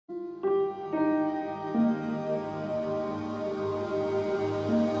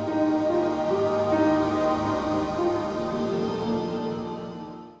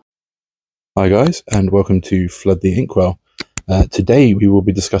Hi guys, and welcome to Flood the Inkwell. Today we will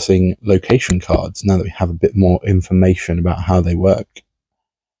be discussing location cards now that we have a bit more information about how they work.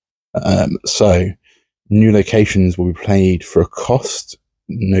 So new locations will be played for a cost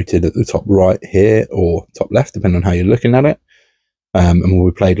noted at the top right here or top left, depending on how you're looking at it, and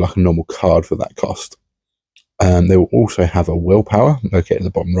will be played like a normal card for that cost. They will also have a willpower located at the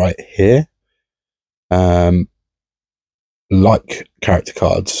bottom right here. Like character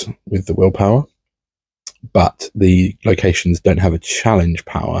cards with the willpower, but the locations don't have a challenge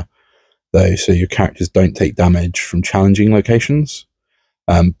power though, so your characters don't take damage from challenging locations,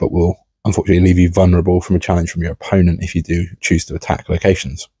 but will unfortunately leave you vulnerable from a challenge from your opponent if you do choose to attack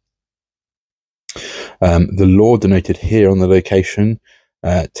locations. The law denoted here on the location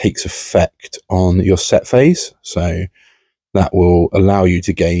takes effect on your set phase, so that will allow you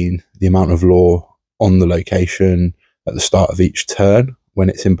to gain the amount of law on the location at the start of each turn when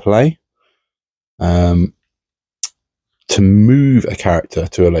it's in play. To move a character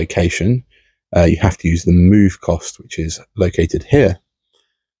to a location, you have to use the move cost, which is located here.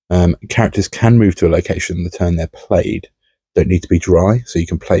 Characters can move to a location the turn they're played. Don't need to be dry, so you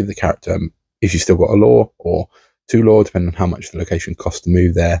can play the character if you've still got a law or 2 law, depending on how much the location costs to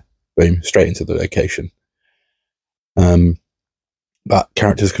move there. Boom, straight into the location. But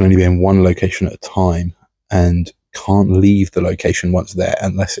characters can only be in one location at a time and can't leave the location once there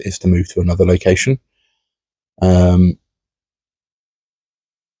unless it is to move to another location.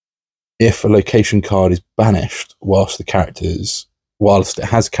 If a location card is banished whilst it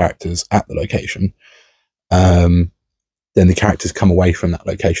has characters at the location, then the characters come away from that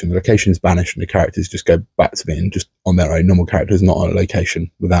location. The location is banished and the characters just go back to being just on their own normal characters, not on a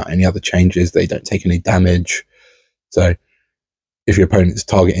location, without any other changes. They don't take any damage. So if your opponent is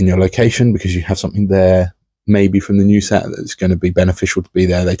targeting your location because you have something there, maybe from the new set that's going to be beneficial to be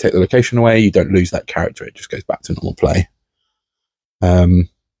there, they take the location away, you don't lose that character, it just goes back to normal play.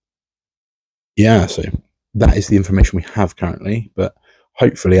 Yeah, so that is the information we have currently, but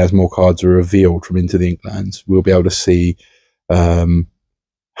hopefully as more cards are revealed from Into the Inklands, we'll be able to see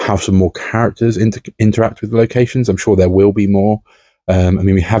how some more characters interact with the locations. I'm sure there will be more. I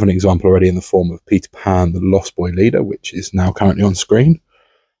mean, we have an example already in the form of Peter Pan, the Lost Boy leader, which is now currently on screen,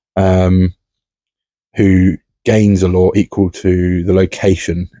 who gains a law equal to the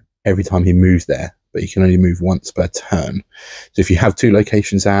location every time he moves there, but he can only move once per turn. So if you have 2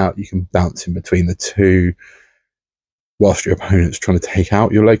 locations out, you can bounce in between the 2 whilst your opponent's trying to take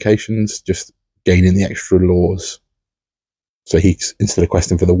out your locations, just gaining the extra laws. So he's, instead of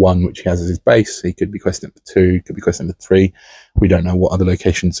questing for the 1 which he has as his base, he could be questing for 2, could be questing for 3. We don't know what other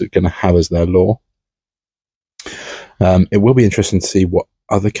locations are going to have as their law. It will be interesting to see what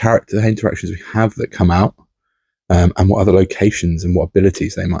other character interactions we have that come out, and what other locations and what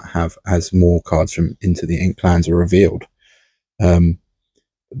abilities they might have as more cards from Into the Inklands are revealed.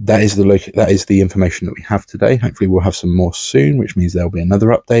 That is the information that we have today. Hopefully we'll have some more soon, which means there'll be another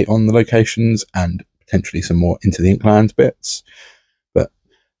update on the locations and potentially some more Into the Inklands bits. But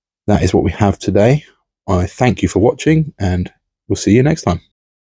that is what we have today. I thank you for watching, and we'll see you next time.